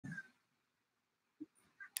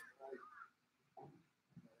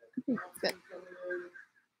Good.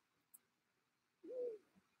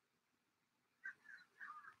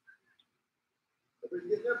 If we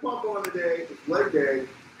get that pump on today, it's leg day.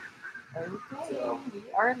 Okay, So, we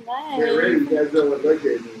are live. get ready, you guys know what leg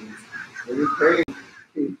day means. When you're praying,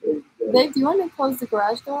 Dave, do you want to close the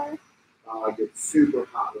garage door? I get super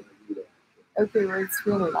hot when I do that. Okay, well, it's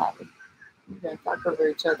really loud. We're going to talk over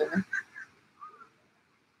each other.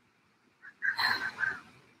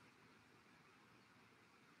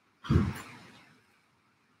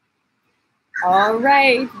 All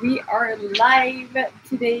right, we are live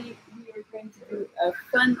today. We are going to do a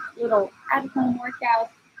fun little at-home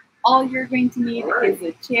workout. All you're going to need is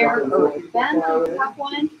a chair or a bench if you have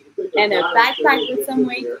one, and a backpack with some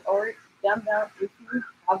weight or dumbbell if you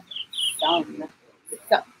have some.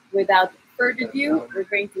 So, without further ado, we're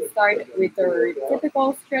going to start with our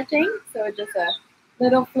typical stretching. So, just a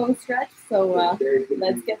little flow stretch. So,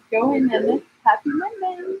 let's get going and happy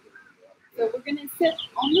Monday. So we're going to sit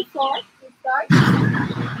on the floor to start.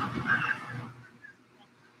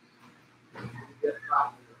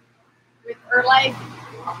 With our legs.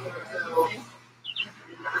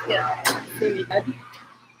 Yeah, really good.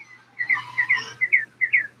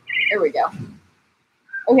 There we go.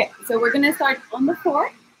 Okay, so we're going to start on the floor.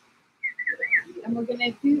 And we're going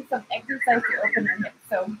to do some exercise to open our hips.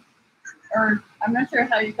 So, or I'm not sure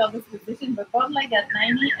how you call this position, but both legs at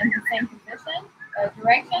 90 in the same position,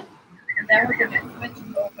 direction. And then we're going to switch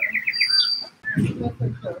over.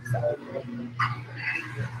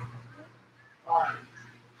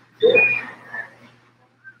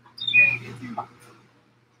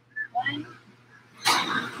 One.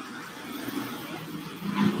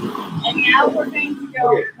 And now we're going to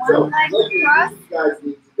go one leg across, guys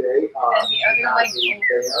need today, and the other leg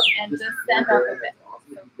over, and just stand up a bit.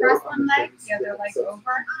 So cross one leg, the other leg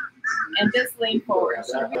over, and just lean forward.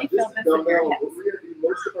 So really feel this in your hips.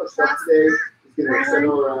 Most of our stuff today is going to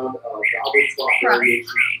center around goblet squat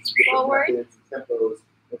variations, forward, tempos,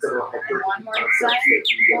 and one more side,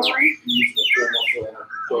 forward, and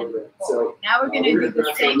forward. So now we're going to do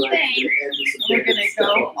the same thing. We're going to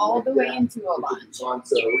go all the way into a lunge. So we're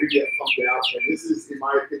going to get pumped out, and this is, in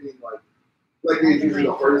my opinion, like it's usually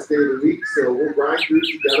the hardest day of the week. So we'll grind through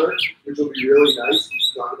together, which will be really nice.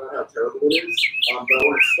 We'll talk about how terrible it is. But I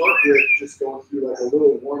want to start with just going through like a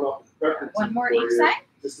little warm up and preference. One more each side.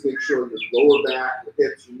 Just to make sure your lower back, your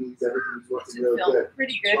hips, your knees, everything's working really good.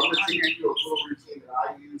 Pretty good So I'm on going to your take you a little routine that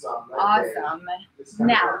I use on leg day. awesome.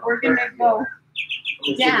 Now we're going to go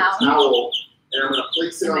down. And I'm going to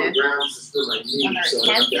place it on the ground just for my knee. On our So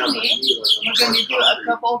hands and knees, we're going to do a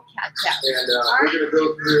couple catch-ups. And we're going to go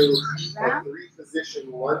through a three-position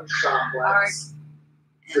lunge shot flex.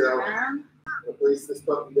 So Round, we'll place this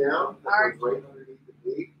puppy down. That goes right underneath the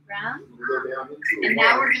knee. round. We'll go down into And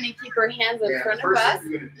now we're going to keep our hands in front of us.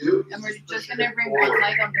 And we're just going to bring one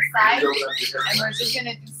leg on the side. And we're just going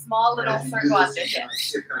to do small little circle at the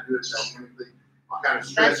hips.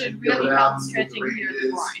 That should really help stretching here the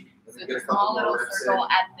groin. So just small little circle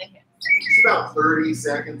at the hips. Just about 30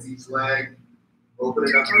 seconds each leg. Open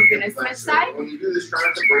it up. We're going to switch sides. When you do this, try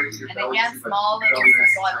not to break your belly. And again, small little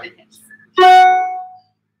circle at the hips. That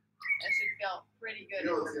should feel pretty good.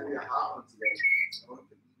 You know it's going to be a hot one today.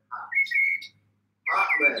 Hot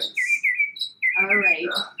legs. All right.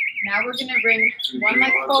 Now we're going to bring one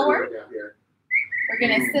leg forward. We're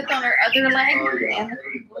going to sit on our other leg and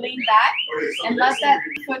lean back and let that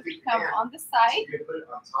foot come on the side.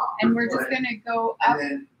 And we're just going to go up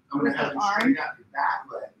with the arm.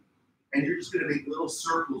 And you're just going to make little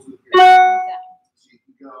circles with your hand. So you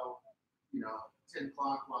can go, 10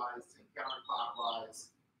 clockwise, 10 counterclockwise.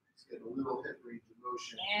 Just get a little hip range of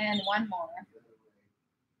motion. And one more.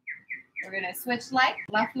 We're going to switch leg,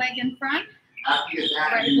 left leg in front.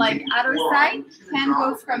 Right leg outer side, hand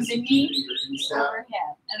goes from the knee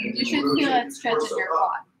overhead. And you should feel it stretch in your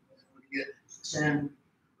quad. Get 10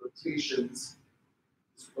 rotations.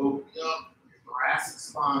 Just open up your thoracic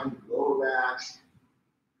spine, lower back.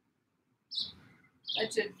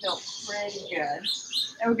 That should feel pretty good.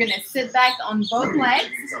 And we're going to sit back on both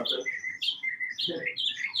legs.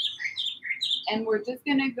 And we're just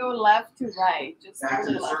going to go left to right. Just a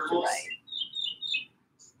little left to right.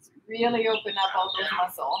 Really open up all those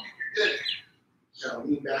muscles. Good. Now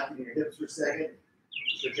lean back in your hips for a second.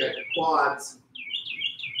 Stretch out your quads.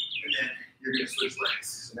 And then you're going to switch legs.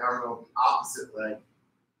 So now we're going to the opposite leg.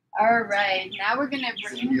 All right. Now we're going to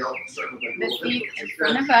bring the feet in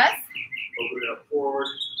front of us. Open it up forward.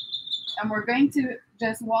 and we're going to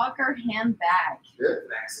just walk our hand back. Hip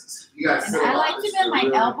flexes. You guys And I like to bend my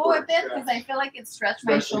elbow a bit because I feel like it stretched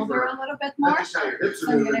my shoulder a little bit more. So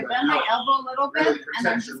I'm going to bend my elbow a little bit, and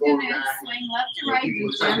I'm just going to swing left to right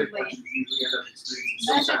just gently.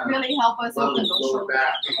 That should really help us open those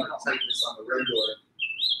shoulders up a little.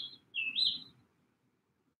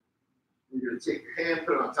 You're going to take your hand,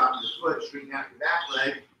 put it on top of your foot, straighten out your back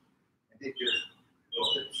leg, and take your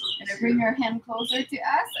little hip circles. Gonna bring your hand closer to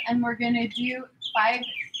us, and we're gonna do 5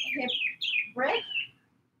 hip break.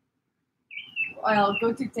 I'll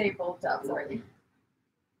go to tabletop, sorry.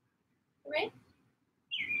 3,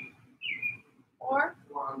 4,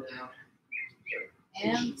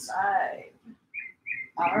 and 5.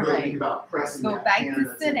 All right. Go back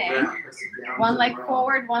to sitting. One leg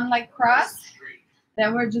forward, one leg cross.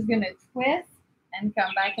 Then we're just gonna twist and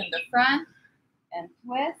come back in the front and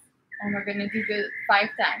twist. And we're gonna do the 5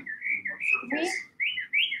 times. 3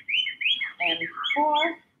 and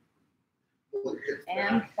 4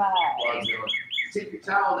 and 5. Take your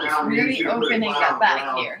towel down. Really opening up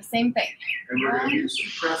back here. Same thing. And we're going to do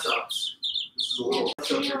some press ups. This is a little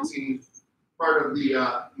press up routine, part of the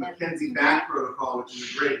Mackenzie back protocol, which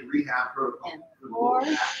is a great rehab protocol. And 4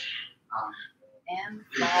 and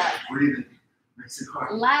 5. Breathing.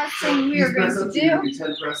 Last thing we are going to do, you're going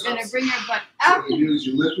to bring your butt up. What you do is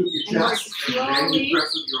you lift with your chest and then you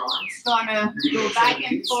press with your arms. Gonna go back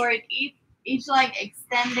and forth, each leg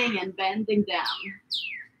extending and bending down.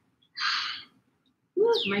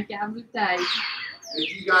 Woo, my calves are tight. If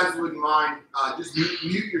you guys wouldn't mind, just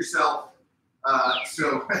mute yourself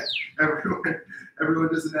so everyone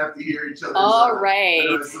doesn't have to hear each other. All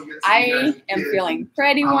right. I am feeling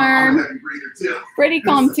pretty warm, pretty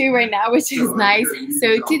calm too right now, which is nice.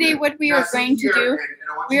 So today what we are going to do,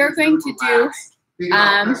 we are going to do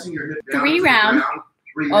 3 rounds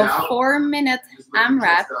of 4-minute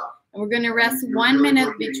amrap, and we're going to rest 1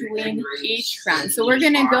 minute between each round. So we're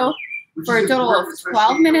going to go for a total of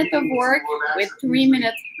 12 minutes of work with 3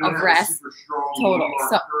 minutes of rest total.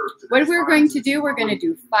 So what we're going to do, we're going to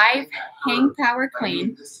do 5 hang power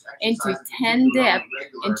clean into 10 dip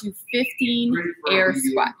into 15 air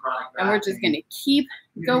squat. And we're just going to keep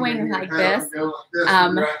going like this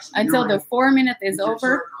until the 4 minute is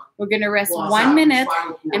over. We're going to rest 1 minute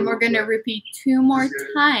and we're going to repeat 2 more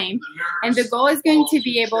times. And the goal is going to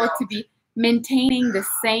be able to be maintaining the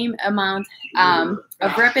same amount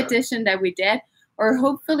of repetition that we did, or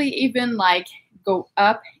hopefully even like go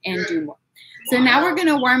up and do more. So now we're going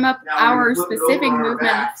to warm up our specific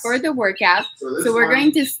movement for the workout. So we're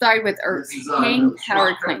going to start with our hang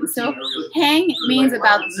power clean. So hang means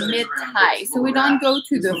about mid-thigh. So we don't go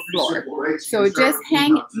to the floor. So just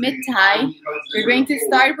hang mid-thigh. You're going to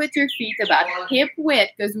start with your feet about hip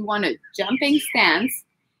width because we want a jumping stance.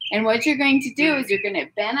 And what you're going to do is you're going to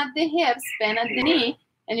bend at the hips, bend at the knee,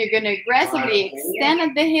 and you're going to aggressively extend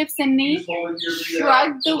at the hips and knee,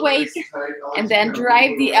 shrug the weight, and then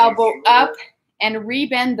drive the elbow up and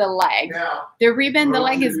rebend the leg. The rebend the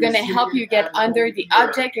leg is going to help you get under the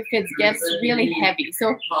object if it gets really heavy.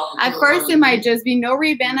 So at first it might just be no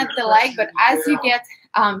rebend at the leg, but as you get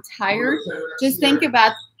tired, just think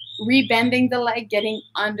about rebending the leg, getting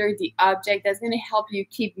under the object. That's going to help you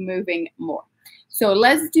keep moving more. So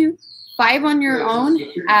let's do 5 on your own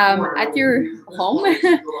at your home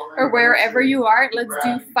or wherever you are. Let's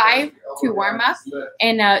do 5 to warm up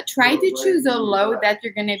and try to choose a load that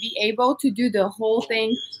you're going to be able to do the whole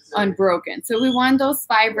thing unbroken. So we want those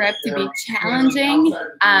 5 reps to be challenging,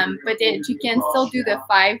 but that you can still do the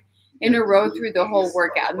 5 in a row through the whole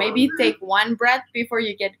workout. Maybe take 1 breath before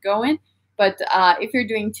you get going, but if you're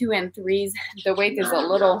doing 2 and 3s, the weight is a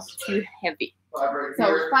little too heavy.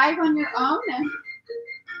 So 5 on your own.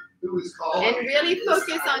 And really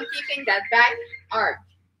focus on keeping that back arch.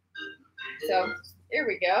 So here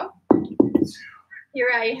we go.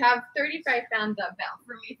 Here I have 35-pound dumbbell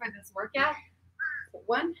for me for this workout.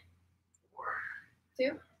 1,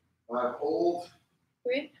 2, hold,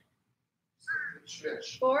 3,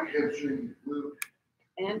 4,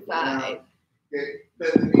 and 5.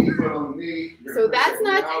 So that's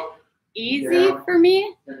not easy for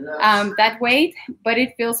me, that weight, but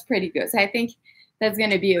it feels pretty good. So I think that's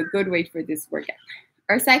going to be a good weight for this workout.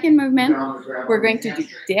 Our second movement, we're going to do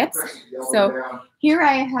dips. So here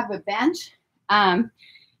I have a bench.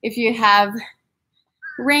 If you have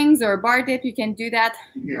rings or bar dip, you can do that,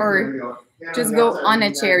 or just go on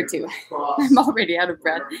a chair too. I'm already out of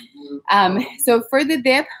breath. So for the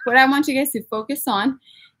dip, what I want you guys to focus on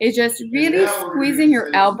is just really squeezing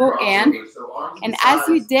your elbow in. And as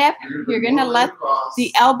you dip, you're going to let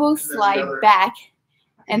the elbow slide back.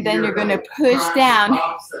 And then you're going to push down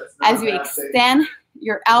as you extend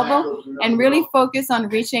your elbow and really focus on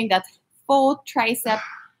reaching that full tricep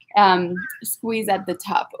squeeze at the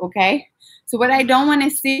top, okay? So what I don't want to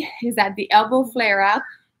see is that the elbow flare out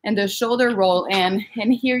and the shoulder roll in.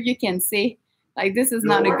 And here you can see, like, this is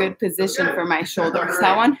not a good position for my shoulder. So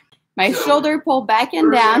I want my shoulder pull back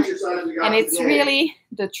and down, and it's really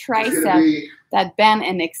the tricep that bend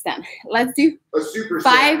and extend. Let's do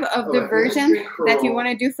 5 of the version that you want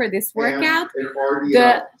to do for this workout.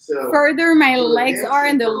 The further my legs are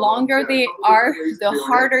and the longer they are, the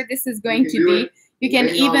harder this is going to be. You can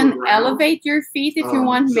even elevate your feet if you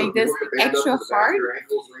want to make this extra hard.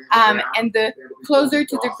 And the closer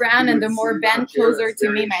to the ground and the more bent closer to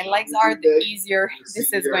me my legs are, the easier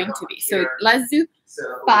this is going to be. So let's do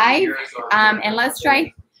 5, and let's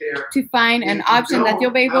try to find an option that you'll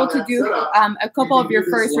be able to do a couple of your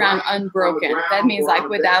first round unbroken. That means like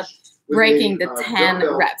without breaking the 10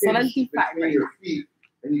 reps. So let's do 5 right now.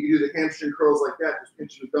 And you can do the hamstring curls like that, just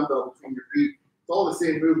pinching the dumbbell between your feet. It's all the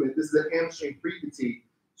same movement. This is a hamstring pre-fatigue.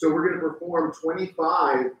 So we're going to perform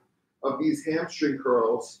 25 of these hamstring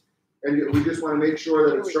curls. And we just want to make sure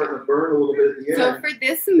that it's starting to burn a little bit at the end. So for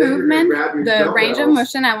this movement, the range of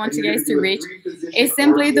motion I want you guys to reach is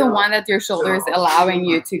simply the one that your shoulder is allowing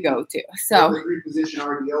you to go to. So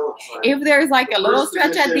if there's like a little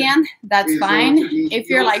stretch at the end, that's fine. If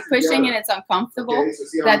you're like pushing and it's uncomfortable,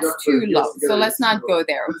 that's too low. So let's not go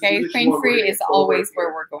there, okay? Pain-free is always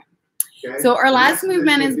where we're going. So our last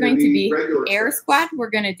movement is going to be air squat.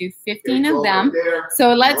 We're going to do 15 of them.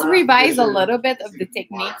 So let's revise a little bit of the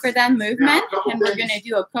technique for that movement, and we're going to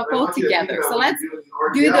do a couple together. So let's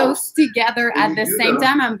do those together at the same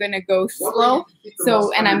time. I'm going to go slow,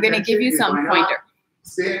 and I'm going to give you some pointer.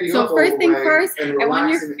 So first thing first, I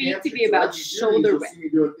want your feet to be about shoulder width.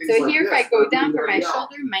 So here if I go down for my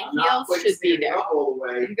shoulder, my heels should be there.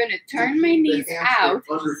 I'm going to turn my knees out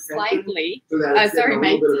slightly, my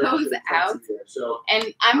toes out,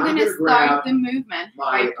 and I'm going to start the movement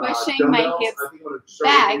by pushing my hips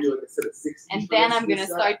back, and then I'm going to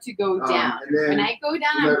start to go down. When I go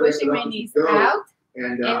down, I'm pushing my knees out.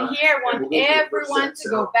 And here, I want everyone to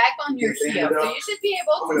go back on your heels. So you should be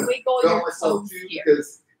able to wiggle your toes here.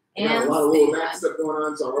 And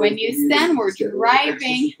stand. When you stand, we're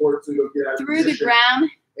driving through the ground,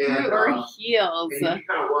 through our heels.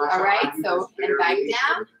 All right, so and back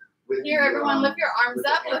down. Here, everyone, lift your arms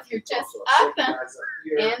up, lift your chest up,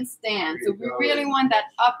 and stand. So we really want that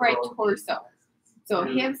upright torso. So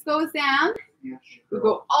hips goes down. We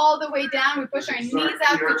go all the way down. We push our knees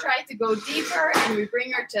out. We try to go deeper, and we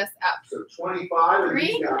bring our chest up. So 25.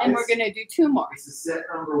 3, and we're going to do 2 more. This is set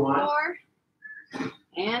number 1. 4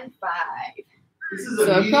 and 5.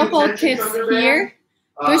 So a couple tips here.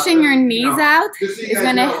 Pushing your knees out is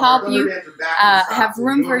going to help you have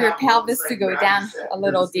room for your pelvis to go down a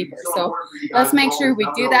little deeper. So let's make sure we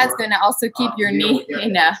do that. It's going to also keep your knee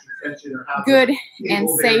in a good and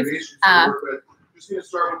safe so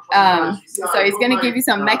it's going to give you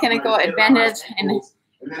some mechanical advantage and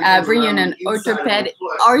bring you in an orthopedic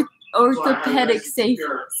safe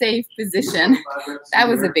position. That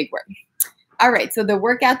was a big word. All right, so the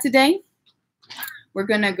workout today, we're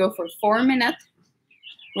going to go for 4 minutes.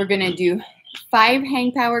 We're going to do 5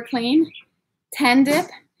 hang power clean, 10 dip,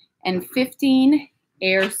 and 15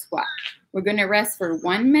 air squat. We're going to rest for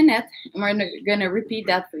 1 minute, and we're going to repeat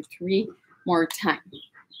that for 3 more times.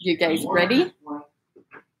 You guys ready?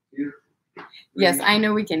 Yes, I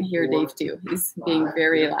know we can hear Dave too. He's being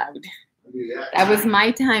very loud. That was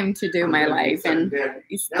my time to do my life, and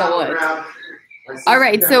he stole it. All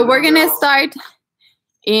right, so we're going to start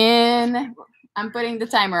in, I'm putting the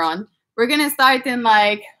timer on. We're going to start in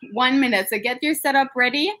like 1 minute. So get your setup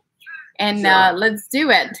ready, and let's do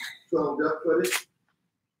it.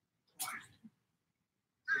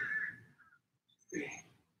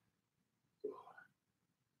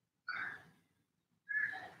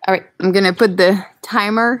 All right, I'm going to put the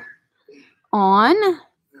timer on,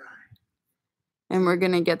 and we're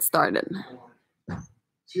going to get started.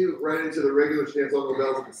 2, right into the regular stance on the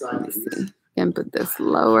bells at the side. Let's see. Can put this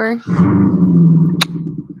lower.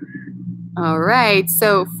 All right,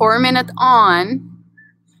 so 4 minutes on,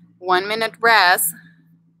 1 minute rest,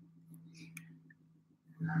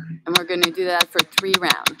 and we're going to do that for 3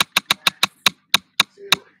 rounds. 2,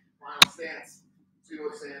 final stance.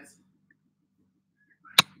 2 stance.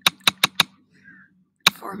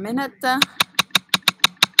 4 minutes.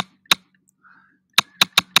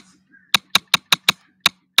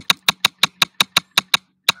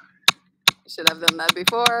 Should have done that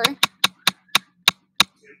before.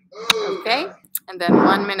 Okay, and then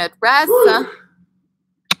 1 minute rest. Little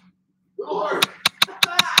hard.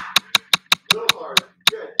 Little hard.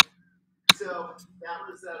 Good. So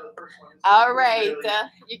All right,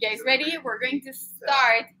 you guys ready? We're going to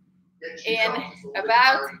start in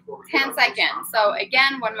about 10 seconds. So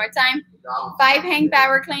again, one more time, 5 hang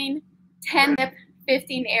power clean, 10 dip,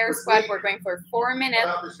 15 air squat. We're going for 4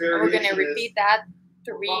 minutes, and we're going to repeat that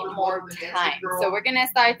 3 more times. So we're going to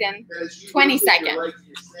start in 20 seconds.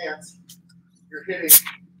 You're hitting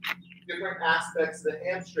different aspects of the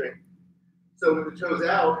hamstring. So with the toes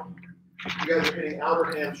out, you guys are hitting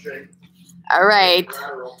outer hamstring. All right.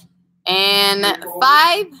 And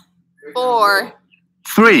 5, 4,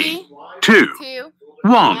 3, 2,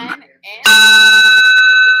 1.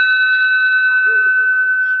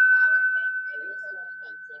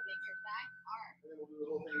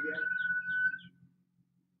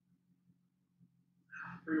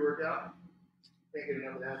 Pre-workout. Can't get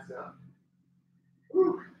enough of that stuff.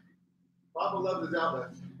 Woo. Papa loves his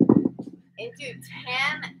outlets. Into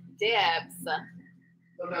 10 dips.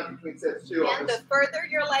 Sometimes between sets too. And the further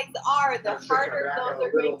your legs are, the harder those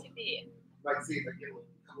are going to be. Might see if I get a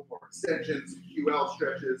couple more extensions, QL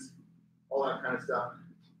stretches, all that kind of stuff.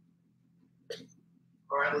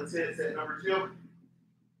 All right, let's hit set number 2.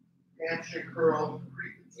 Hamstring curl,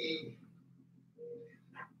 pre-fatigue.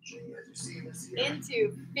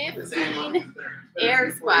 Into 15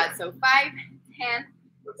 air squats. So 5, 10,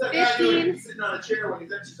 15. Sitting on a chair when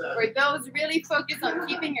he's exercising. For those, really focus on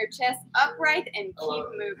keeping your chest upright and keep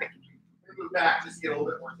moving. Move back, just get a little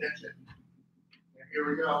bit more tension. And here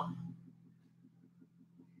we go.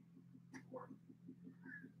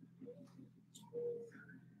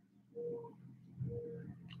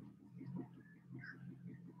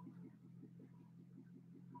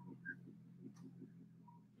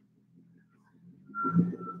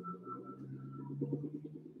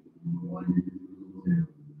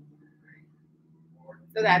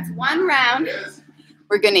 So that's 1 round.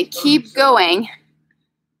 We're going to keep going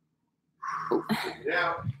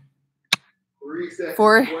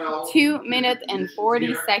for 2 minutes and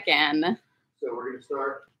 40 seconds. So we're going to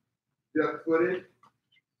start duck footed.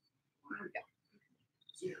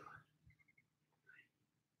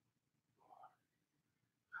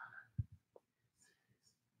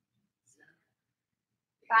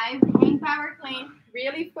 5 hang power clean.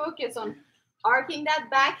 Really focus on arcing that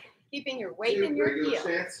back, keeping your weight in your heel.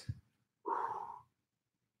 Stance.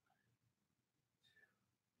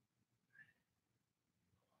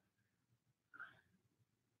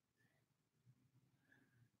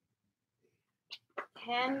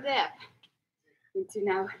 10 dip. Into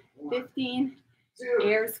now 15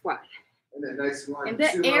 air squat. And then nice one. In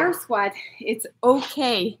the air squat, it's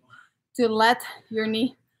okay to let your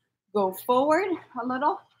knee go forward a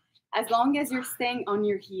little, as long as you're staying on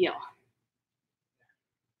your heel.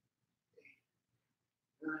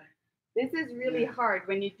 This is really hard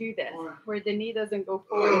when you do this, where the knee doesn't go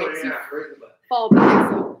forward, makes you fall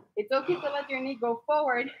back. So it's okay to let your knee go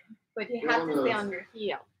forward, but you have to stay on your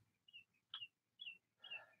heel.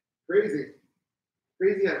 Crazy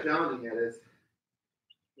how challenging that is.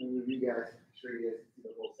 And you guys, I'm sure you guys see the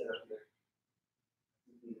whole setup here.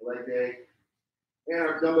 Leg day, and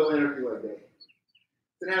our dumbbell anarchy leg day.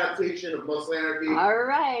 It's an adaptation of muscle anarchy. All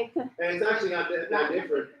right. And it's actually not that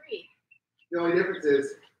different. The only difference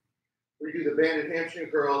is we do the banded hamstring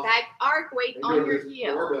curls. Back arc weight on your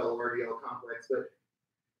heel. Barbell RDL complex, but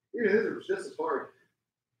even this is just as hard.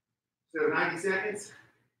 So 90 seconds.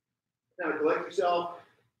 Kind of collect yourself.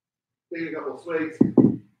 Take a couple of swigs.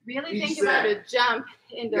 Really think about a jump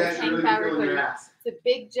in those hang power clean. It's a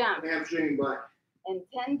big jump. Hamstring, but. And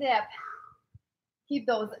 10 dip. Keep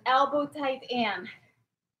those elbow tight in.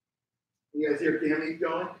 You guys hear Camille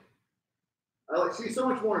going? She's so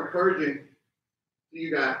much more encouraging to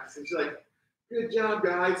you guys. And she's like, good job,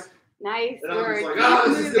 guys. Nice and work. I'm just like,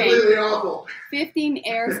 this is completely awful. 15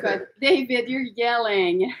 air squats. David, you're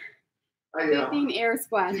yelling. I know. 15 air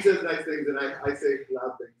squats. She says nice things and I say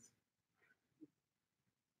loud things.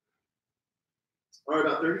 All right,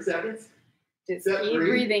 about 30 seconds. Just keep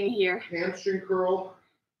breathing here. Hamstring curl,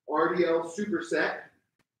 RDL superset.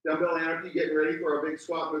 Dumbbell anarchy, getting ready for our big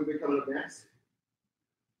squat movement coming up next.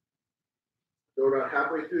 So we're about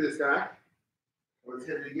halfway through this guy. Let's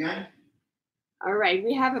hit it again. All right,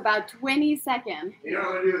 we have about 20 seconds. You know what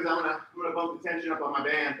I'm gonna do is I'm gonna bump the tension up on my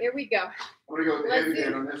band. Here we go. I'm gonna go with the heavy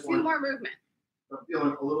band on this one. 2 more movements. I'm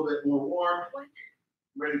feeling a little bit more warm. I'm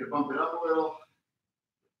ready to bump it up a little.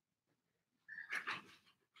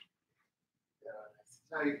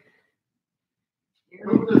 Tight.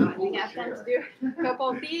 We have time to do a couple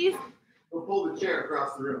of these. We'll pull the chair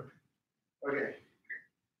across the room. Okay.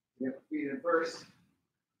 Get my feet in first.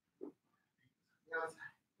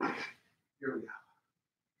 Here we go.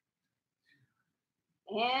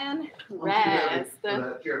 And rest.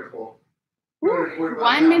 Woo.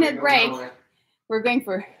 1 minute break. We're going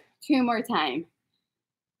for 2 more times.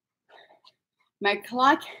 My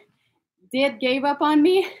clock did give up on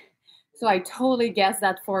me, so I totally guessed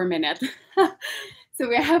that 4 minutes. So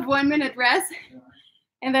we have 1 minute rest,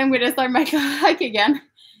 and then we're gonna start my clock again,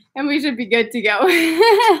 and we should be good to go.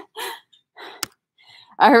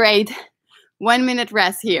 All right, 1 minute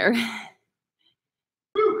rest here.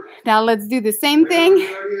 Now let's do the same thing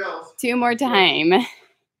 2 more times.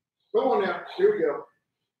 Go on now. Here we go.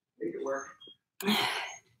 Make it work.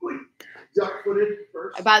 Duck-footed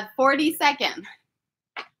first. About 40 seconds.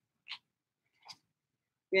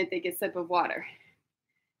 We're gonna take a sip of water.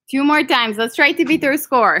 2 more times. Let's try to beat our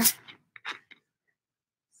score. 8,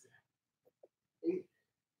 9,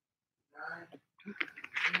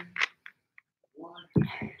 1, 2.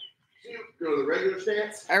 Go to the regular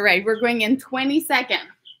stance. All right, we're going in 20 seconds.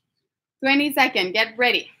 20 seconds. Get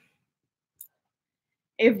ready.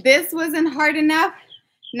 If this wasn't hard enough,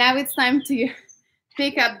 now it's time to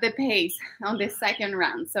pick up the pace on the second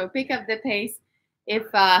round. So pick up the pace if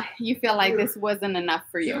you feel like this wasn't enough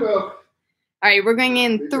for you. All right, we're going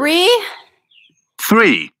in 3,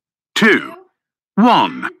 3, 2,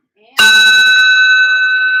 1.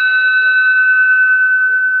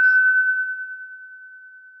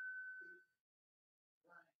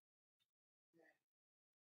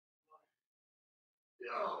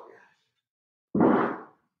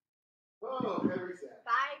 Oh, every set.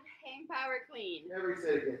 5 hang power clean. Every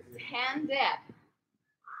set again. 10 dip.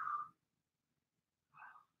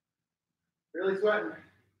 Really sweating.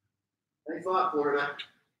 Thanks a lot, Florida.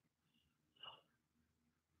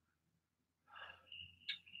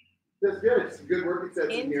 That's good. It's a good working sets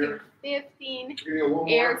in here. Into 15 Go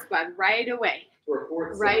air squat right away. For a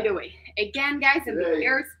fourth Right set. away. Again, guys, in the Today,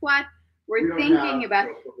 air squat, we're we don't thinking have- about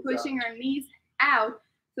focus pushing our knees out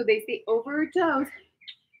so they stay over our toes,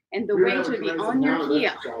 and the We don't weight have a should be tremendous on your amount of heel.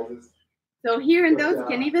 exercises. So here in But, those, you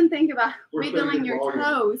can even think about we're wiggling spending your volume.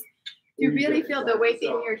 toes to When you really get feel the exercise. weight in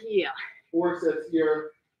So, your heel. 4 sets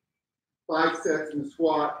here, 5 sets in the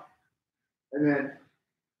squat, and then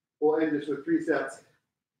we'll end this with 3 sets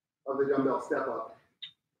of the dumbbell step up.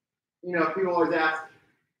 You know, people always ask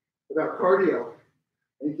about cardio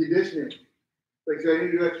and conditioning. Like, so I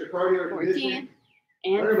need to do extra cardio or 14 conditioning? I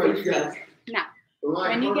and don't know about you 15. guys. Now, The line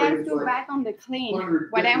when you heart rate guys is go like back on the clean,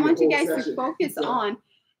 150 what I want the you whole guys to session. focus So, on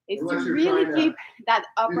is to unless you're really trying to keep that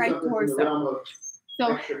do upright something in the torso. realm of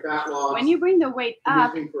So extra fat loss, when you bring the weight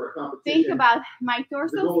up, conditioning for a competition, think about my the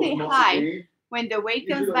torso goal is stay muscle high gain. when the weight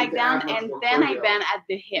You comes don't back need to add down, much and more then I cardio. bend at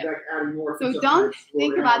the In hip. fact, adding more So can don't sometimes slow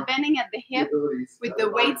think down about bending at the the hip abilities, with the the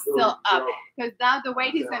weight body's still ability to up, grow. because now the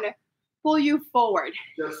weight is Yeah. going to pull you forward.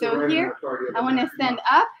 Just So the right here, amount of cardio, I but want to not too stand much.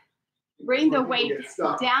 up, bring That's the where people weight get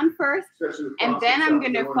stuck, down first, especially with and CrossFit then I'm stuff.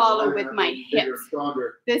 going They to wanna follow go with higher, my bigger, hips.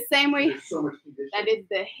 stronger. The same way There's so much conditioning. that is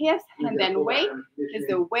the hips, You and gotta then pull back weight on is conditioning,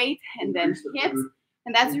 the weight, and then increase the hips. food,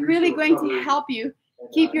 And that's increase really the going to recovery, help you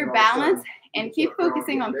and, keep and your all of a sudden, balance and people keep start growing,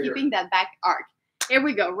 focusing on getting bigger. keeping that back arc. Here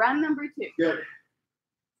we go, round number 2. Good.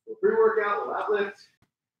 So pre-workout, we'll outlift.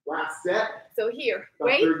 Last set. So here, About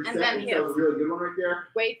weight 30 and seconds. then That was hips. a really good one right there.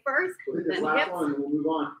 Weight first, We'll hit this then last hips. one and then we'll move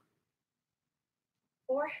on.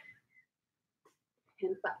 4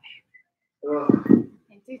 and 5 Ugh.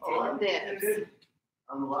 and 2 Oh, 10 dips.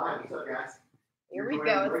 I'm alive. What's up, guys? Here we You're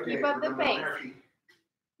go. joining Let's the keep right up day. the We're pace. happy.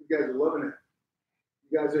 You guys are loving it.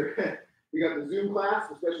 You guys are. We got the Zoom class,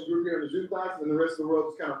 the special group here in the Zoom class, and then the rest of the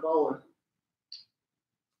world is kind of following.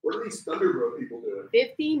 What are these Thunderbro people doing?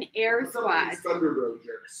 15 air What's up with these squats. Thunderbro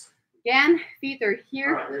jerks? Again, feet are All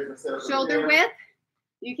here, right, there's my setup right shoulder there. width.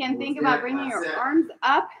 You can think Let's about get it. bringing your That's it. arms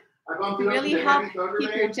up I bumped to it up really to the help heavy Thunder keep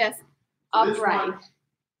your band. chest So this upright. one,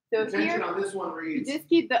 So the tension here, on this one you reads just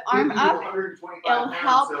keep the arm 50 to up, 125 it'll pounds,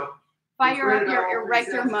 help so fire what's up great your about all three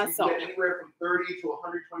erector sets is muscle. You can get anywhere from 30 to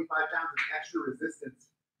 125 pounds of extra resistance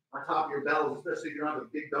on top of your bells, especially if you're on the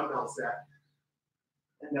big dumbbell set.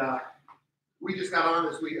 And we just got on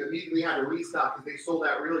this. We immediately had to restock because they sold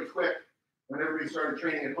out really quick when everybody started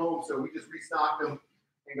training at home. So we just restocked them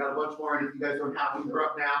and got a bunch more. And if you guys don't have them, they're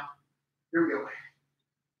up now. Here we go.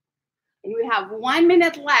 And we have 1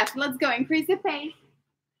 minute left. Let's go. Increase the pace.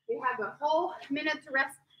 We have a whole minute to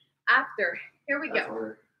rest after. Here we That's go.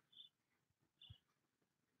 harder.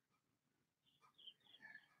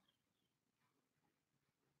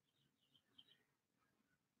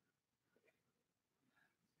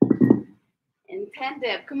 And 10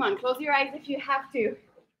 dip. Come on, close your eyes if you have to.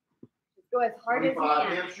 Just go as hard as you 25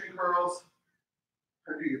 can. hamstring curls.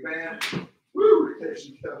 Undo your band. Woo! There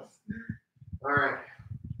she goes. All right.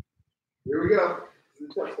 Here we go. This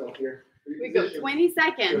is the tough stuff here. We go 20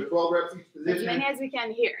 seconds. So 12 reps each position. As many as we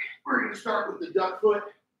can here. We're going to start with the duck foot,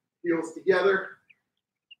 heels together.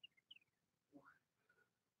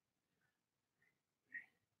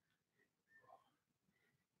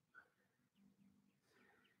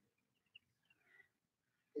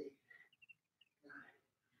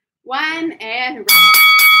 One and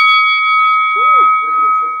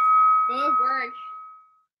good work.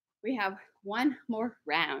 We have one more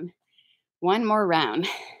round. One more round.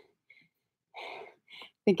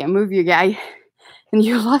 I think I moved you guy and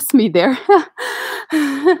you lost me there.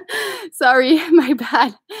 Sorry, my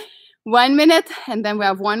bad. 1 minute and then we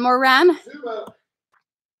have one more round.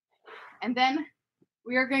 And then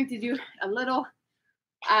we are going to do a little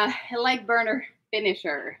leg burner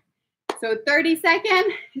finisher. So 30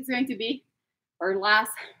 seconds is going to be our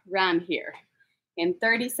last round here. In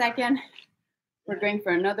 30 seconds, we're going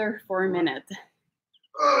for another 4 minutes.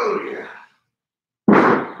 Oh,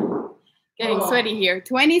 yeah. Getting sweaty here.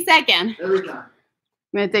 20 seconds. Every time.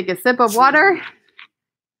 I'm going to take a sip of water.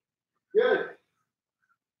 Good.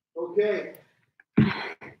 Okay.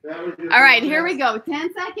 All right, here we go.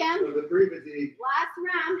 10 seconds. So the pre-fatigue. Last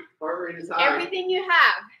round. Heart rate is high. Everything you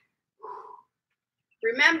have.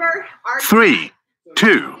 Remember, our 3,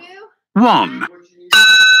 2, 1.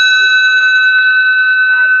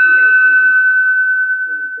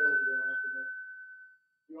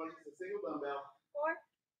 You want to use a single dumbbell.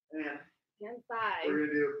 4 and 5. We're going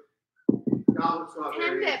to do goblet squat 10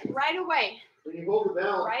 variations. dips right away. When you hold the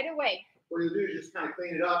bell, Right away. what you'll do is just kind of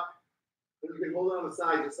clean it up. And you can hold it on the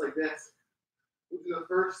side just like this. We'll do the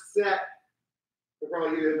first set. We'll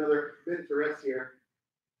probably give it another minute to rest here.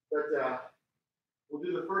 But we'll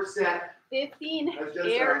do the first set. 15 That's just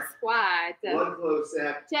air squat. Blood flow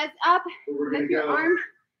set. Chest up. But we're going Lift to your go arm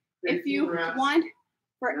if 15 you reps. want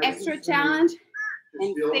for Nice extra and smooth. challenge. Just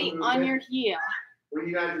And feel the stay on movement. your heel. When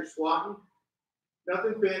you guys are squatting,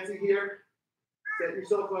 nothing fancy here. Set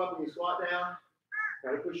yourself up when you squat down.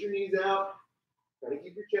 Try to push your knees out. Try to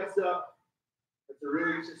keep your chest up. That's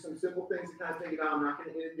really just some simple things to kind of think about. I'm not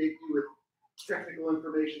going to inundate you with technical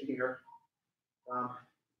information here. And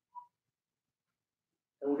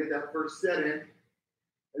we'll get that first set in.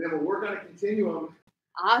 And then we'll work on a continuum.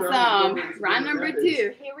 Awesome. Round number 2.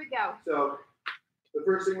 Here we go. So the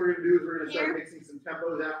first thing we're going to do is we're going to start mixing some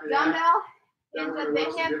tempos after that. Dumbbell. Then Hands we're at going to the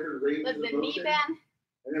work some hip. different ranges Lift of the knee motion. bend.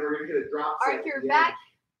 And then we're going to hit a drop set. Arch your at the back.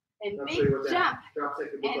 end. And I'll show big you what that jump. drop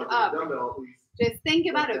set could look And like up. with a dumbbell at least. Just think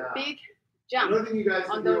about But, a big Another jump thing you guys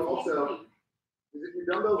on can do those also feet. is if your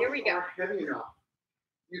dumbbells Here we go. aren't heavy enough,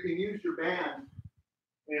 you can use your band.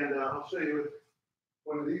 And I'll show you with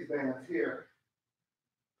one of these bands here.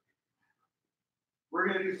 We're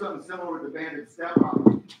going to do something similar with the banded step up.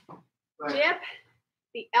 But Dip.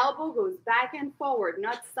 The elbow goes back and forward,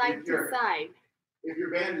 not side to side. if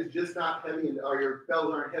your band is just not heavy or your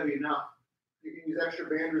bells aren't heavy enough, you can use extra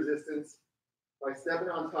band resistance by stepping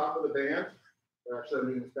on top of the band. Or actually, I'm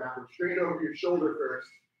doing this backwards. Straight over your shoulder first.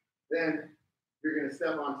 Then you're going to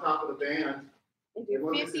step on top of the band. And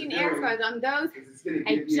do 15 air squats on those. It's going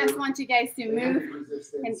to I give you just want you guys to move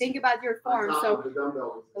and think about your form. So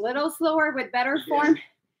a little slower with better form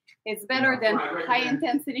is better than high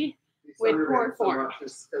intensity with poor form.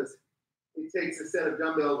 Just because it takes a set of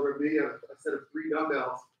dumbbells or maybe a set of 3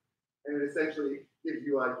 dumbbells, and it essentially gives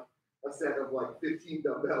you like a set of like 15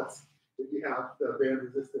 dumbbells if you have the band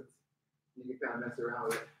resistance. You can kind of mess around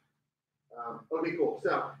with it. Okay, cool.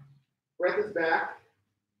 So breath is back,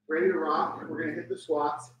 ready to rock. We're going to hit the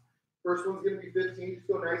squats. First one's going to be 15. Just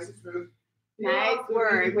go nice and smooth. Nice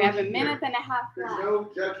work. We have a minute and a half There's left. no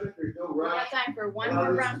judgment. There's no We rush. got time for one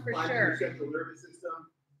more round for Finding sure. Your central nervous system,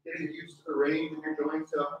 getting used to the range in your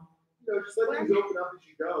joints. So, just let things open up as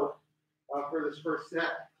you go for this first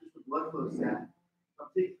set. Just a blood flow set. I'll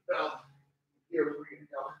take the belt. Here, we're going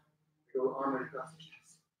to go arm right across the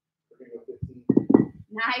chest. We're going to go 15.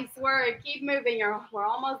 Nice work. Keep moving. We're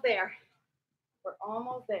almost there. We're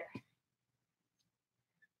almost there.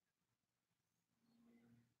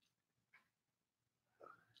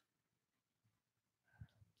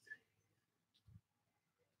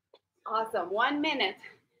 Awesome. 1 minute.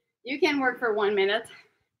 You can work for 1 minute.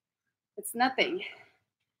 It's nothing.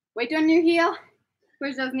 Weight on your heel.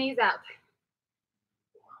 Push those knees out.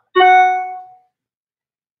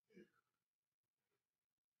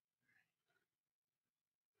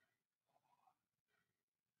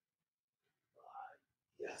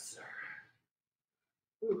 Yes, sir.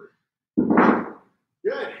 Ooh.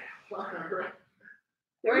 Good. All right.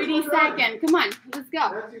 30 seconds. Come on. Let's go.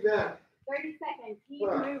 Not too bad. 30 seconds. Keep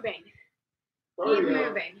moving. Keep Cardio.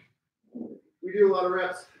 moving. We do a lot of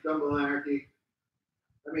reps, dumbbell anarchy.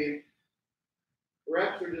 I mean,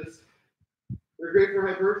 reps are just great for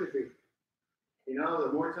hypertrophy. You know,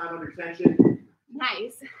 the more time under tension,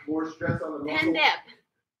 Nice. more stress on the muscle. 10 dip.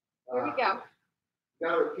 Here we go.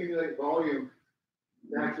 Got to accumulate volume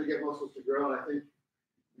to actually get muscles to grow. And I think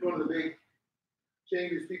one of the big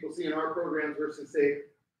changes people see in our programs versus, say,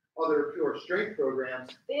 other pure strength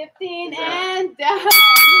programs. 15 and done.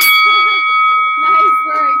 Nice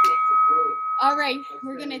work. All right,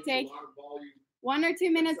 we're going to take 1 or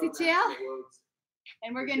 2 minutes to chill,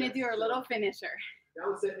 and we're going to do our little finisher. That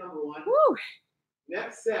was set number 1. Woo.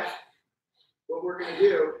 Next set, what we're going to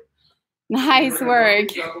do. Nice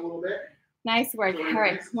work. Up a little bit. Nice work. All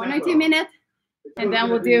right, 1 or 2 minutes, and then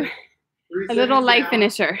we'll do a little light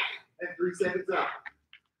finisher. And 3 seconds up.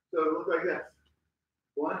 So it looks like this.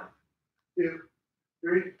 1, 2,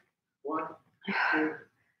 3. 1, 2,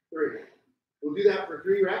 3. We'll do that for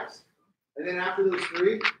 3 reps. And then after those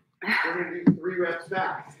 3, we're going to do 3 reps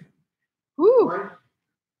fast. Woo. 1,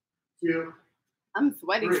 2, I'm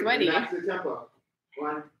sweaty. And that's the tempo.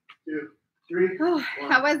 1, 2, 3. Oh,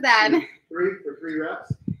 1, how was that? 2, 3 for 3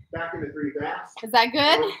 reps. Back into 3 fast. Is that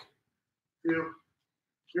good? 1, 2,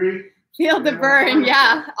 3. Feel the burn.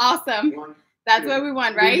 Yeah, awesome. 1, That's 2, what we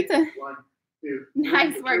want, right? 1, 2.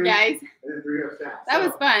 Nice work, guys. And then 3 reps fast. That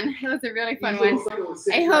was fun. It was a really fun one.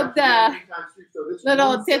 I hope the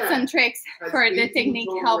little tips and tricks for the technique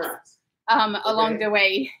helps along the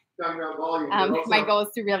way. My goal is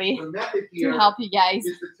to really help you guys.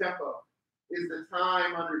 Is the tempo, is the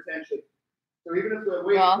time under tension. So even if the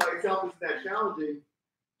weight by itself isn't that challenging,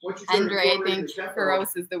 once you start Andre, I think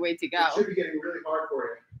feroce is the way to go. It should be getting really hard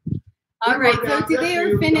for you. All right, so today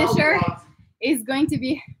our finisher is going to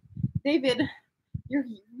be, David, you're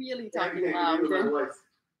really talking loud.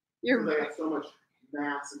 You're so much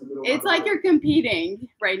mass in the middle. It's like you're competing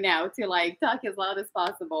right now to like talk as loud as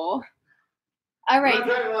possible. All right.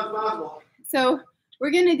 So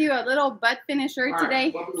we're gonna do a little butt finisher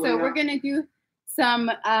today. So we're gonna do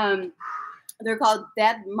some they're called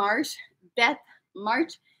death march,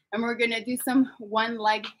 and we're gonna do some 1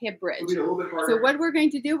 leg hip bridge. So what we're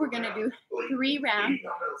going to do, we're gonna do 3 rounds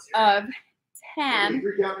of 10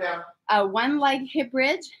 1 leg hip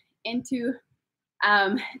bridge into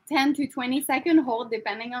 10 to 20 second hold,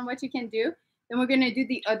 depending on what you can do. Then we're gonna do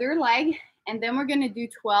the other leg, and then we're gonna do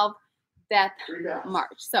 12 death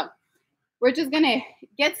march. So we're just gonna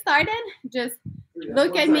get started. Just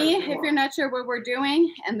look at me if you're not sure what we're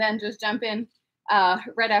doing, and then just jump in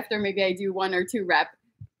right after. Maybe I do 1 or 2 reps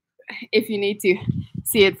if you need to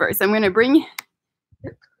see it first. I'm gonna bring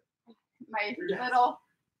my little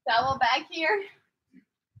towel back here.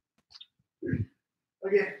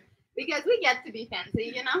 Okay. Because we get to be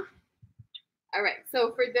fancy, you know? All right,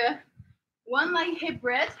 so for the 1 leg hip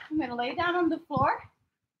bridge, I'm gonna lay down on the floor,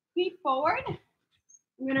 feet forward.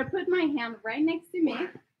 I'm gonna put my hand right next to me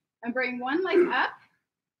and bring 1 leg up,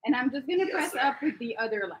 and I'm just gonna press up with the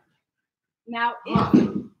other leg. Now, if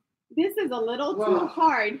this is a little too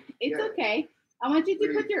hard, it's okay. I want you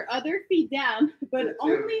to put your other feet down, but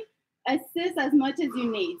only assist as much as you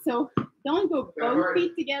need. So don't go both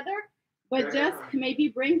feet together, but just maybe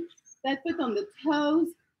bring that foot on the toes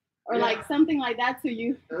or like something like that, so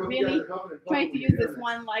you really try to use this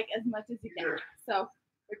 1 leg as much as you can. So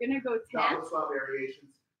we're gonna go 10. Spot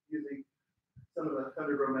variations using some of the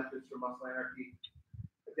Thunderbro methods from Muscle Anarchy.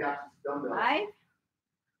 Adapted to dumbbells. 5,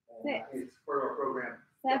 6, it's part of our program.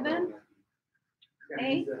 7,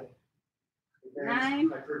 8,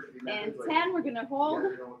 9, and 10. We're gonna hold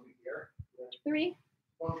 3,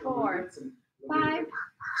 4, 5,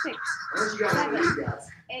 6, 7,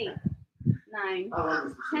 8, 9,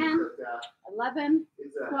 10, 11,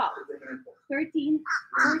 12, 13,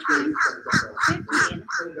 14, 15,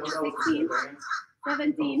 16,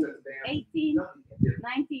 17, 18,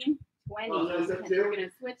 19, 20. And we're going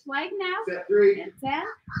to switch leg now. Set 3. And 10.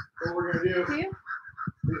 What we're going to do 2, is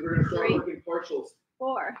we're going to start 3, working partials.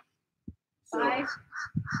 4, 5,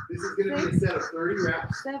 this is going to be a set of 30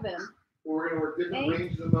 reps. 7, We're going to work different 8,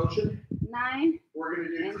 ranges of motion. 9, We're going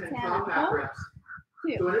to do 10 10 top half reps.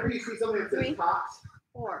 2, So whenever you see something that says 3, tops,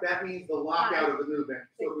 4, that means the lockout 5, of the movement.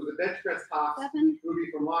 So if it was a bench press tops, 7, it would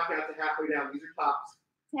be from lockout to halfway down. These are tops.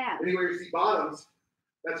 10, Anywhere you see bottoms,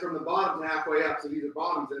 that's from the bottom to halfway up. So these are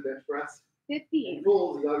bottoms in a bench press. 15, And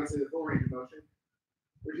fulls is obviously the full range of motion,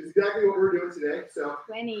 which is exactly what we're doing today. So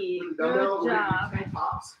 20. with the dumbbell, Good we're job. going to do 10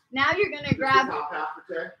 tops. Now you're going to Just grab the top half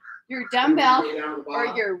for 10. your Then we're dumbbell gonna go down to the or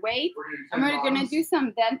bottom. your weight. We're gonna do 10 And we're going to bottoms. do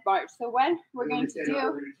some dead march. So what we're We're going gonna to do 10 up, do,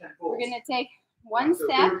 we're gonna do 10 we're fulls. going to take one So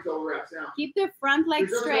step, 30 total reps now. keep the front leg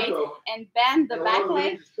There's no straight, tempo. and bend the And a lot back of the leg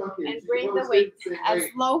range is truncated, and so you bring can the always weight stay the same as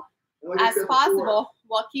weight. low And like I as said before, possible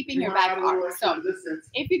while keeping your back arm. So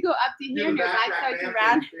if you go up to here and your back starts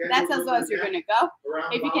around, that's as low as you're going to go.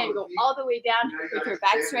 If you can go all the way down with your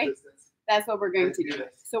back straight, that's what we're going to do.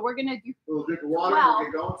 So we're going to do 12.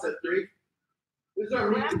 This is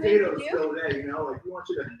our meat and potatoes still today, you know, like we want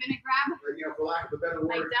you to, I'm going to grab, you know, for lack of a better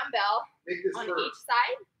my word, dumbbell make this on first. each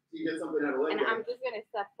side, So you get something out of leg and day. I'm just going to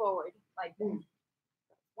step forward like this.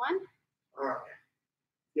 1. All right.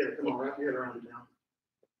 Yeah, come on, wrap your head around it now.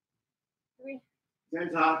 3.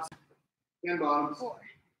 10 tops, 10 bottoms, 4.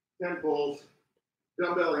 10 pulls,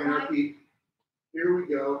 dumbbell anarchy. Here we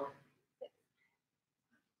go.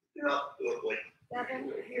 Get up, look like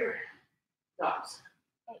 7. here. Tops.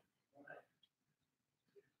 8.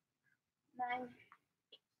 9.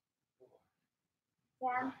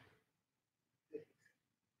 10.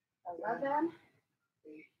 11.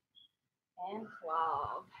 And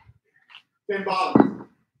 12. 10 bottoms.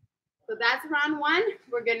 So that's round 1.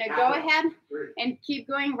 We're going to go ahead and keep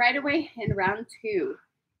going right away in round 2.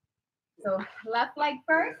 So left leg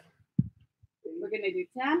first. We're going to do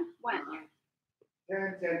 10. 1.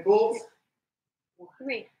 10 pulls.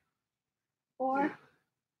 3. 4.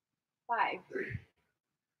 5.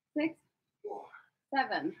 6.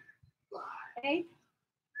 7. 8.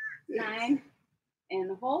 9.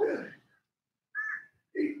 And hold.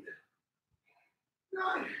 8.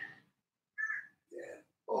 9. 10.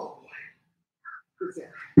 Oh boy. Good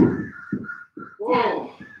set.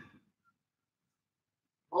 Whoa.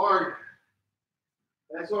 Hard.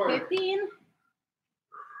 That's hard. 15.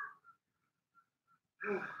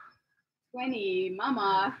 20.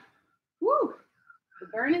 Mama. Woo. The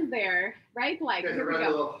burn is there. Right leg. Here we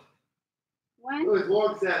go. 1. Those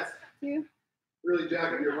long sets 2. really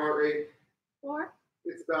jack up your heart rate. 4.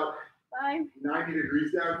 It's about 5. 90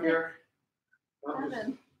 degrees down here. I'm just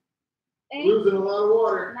 7. 8. losing a lot of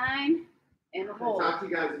water. 9. And I'll hold. talk to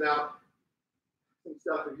you guys about some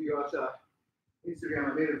stuff. If you watch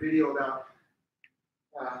Instagram, I made a video about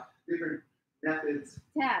different methods,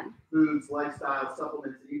 10. foods, lifestyles,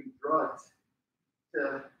 supplements, and even drugs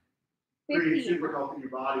to create 15. super health in your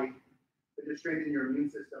body, to just strengthen your immune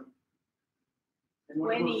system. And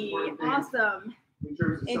one of the most 20. important things Awesome. in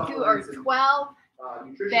terms of Into our supplements and 12.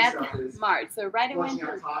 nutrition That stuff is March. So right away flushing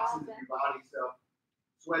into out toxins in your body. So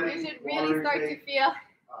sweating, you should water really start to intake, feel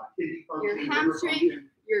kidney function, your liver hamstring, function.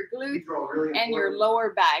 your glute, These are all really and your important.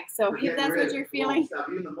 lower back. So We're if getting that's rid what of you're all feeling, stuff,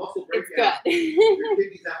 even the muscle it's breakdown. good. Your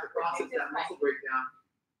kidneys have to process Everything's that fine. muscle breakdown.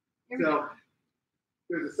 Here we So go.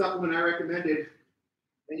 there's a supplement I recommended,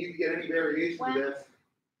 and you can get any variation 1, of this,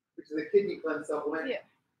 which is a kidney cleanse supplement. 2,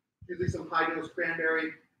 Usually some high dose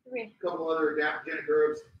cranberry, 3, a couple other adaptogenic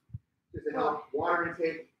herbs, just to help water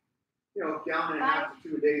intake. You know, a gallon and a half to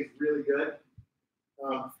 2 a day is really good.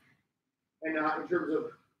 And in terms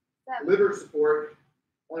of 7, liver support,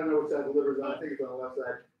 I don't know which side the liver's on. I think it's on the left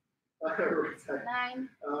side. Right side.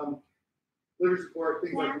 9, Liver support,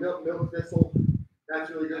 things like milk thistle. That's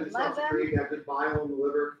really good. It helps 11, create that good bile in the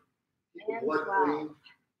liver, keep the and blood 12. clean.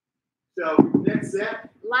 So next set.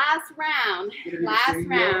 Last round. Gonna be the Last same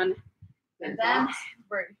round. 10 And then tops,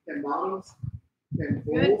 we're 10 bottoms, 10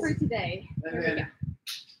 good pulls, for today. and Here we then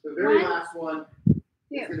go. the very 1, last one 2,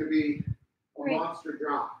 is going to be a 3, monster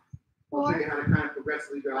drop. I'll 4, show you how to kind of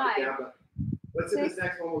progressively drop it 5, down. But let's hit this 6,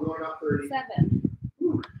 next one. We're going about 30. 7,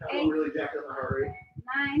 That 8, will really jack up my heart rate.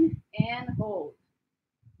 9, and hold.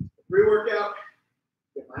 Pre-workout.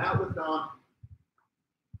 Get my outlift on.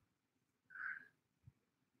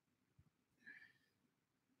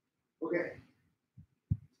 Okay.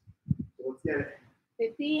 So let's get it.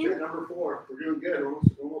 15, Set number 4. We're doing good. We're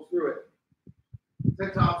almost through it.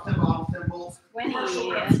 10 tops, 10 bottoms, 10 pulls. 20,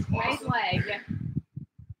 Awesome. right leg.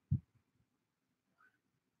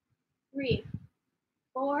 3,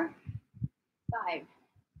 4, 5,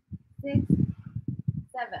 6,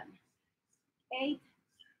 7, 8,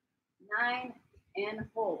 9, and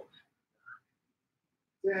hold.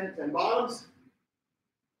 10 bottoms.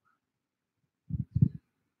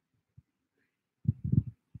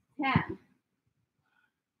 10,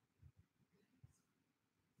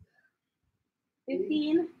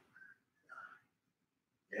 15,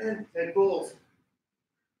 10 pulls.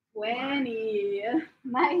 20.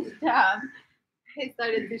 Nice job. I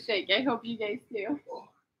started to shake. I hope you guys do. All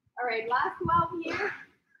right, last 12 here.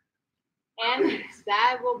 And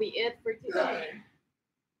that will be it for today.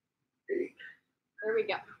 8, There we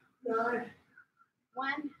go. 9,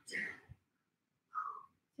 1,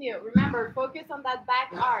 2. Remember, focus on that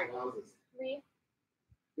back arc. 3,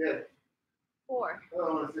 Good. 4, Oh,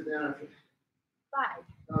 I want to sit down. 5,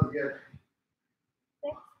 That was good.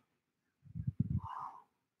 6,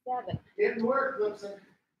 7, Getting work, Clemson.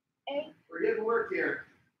 8, We're getting work here.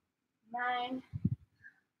 9,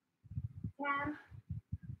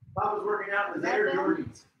 Papa's working out in his Air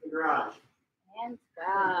Jordans in the garage. And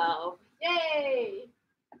 12. Yay!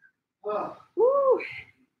 Oh. Woo!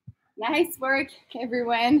 Nice work,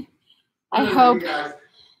 everyone. I hope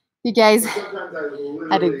you guys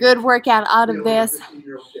had a good workout out of this,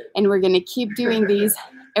 and we're going to keep doing these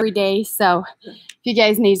every day. So if you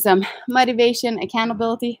guys need some motivation,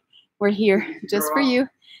 accountability, we're here just for you.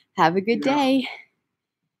 Have a good day.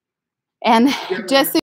 And just so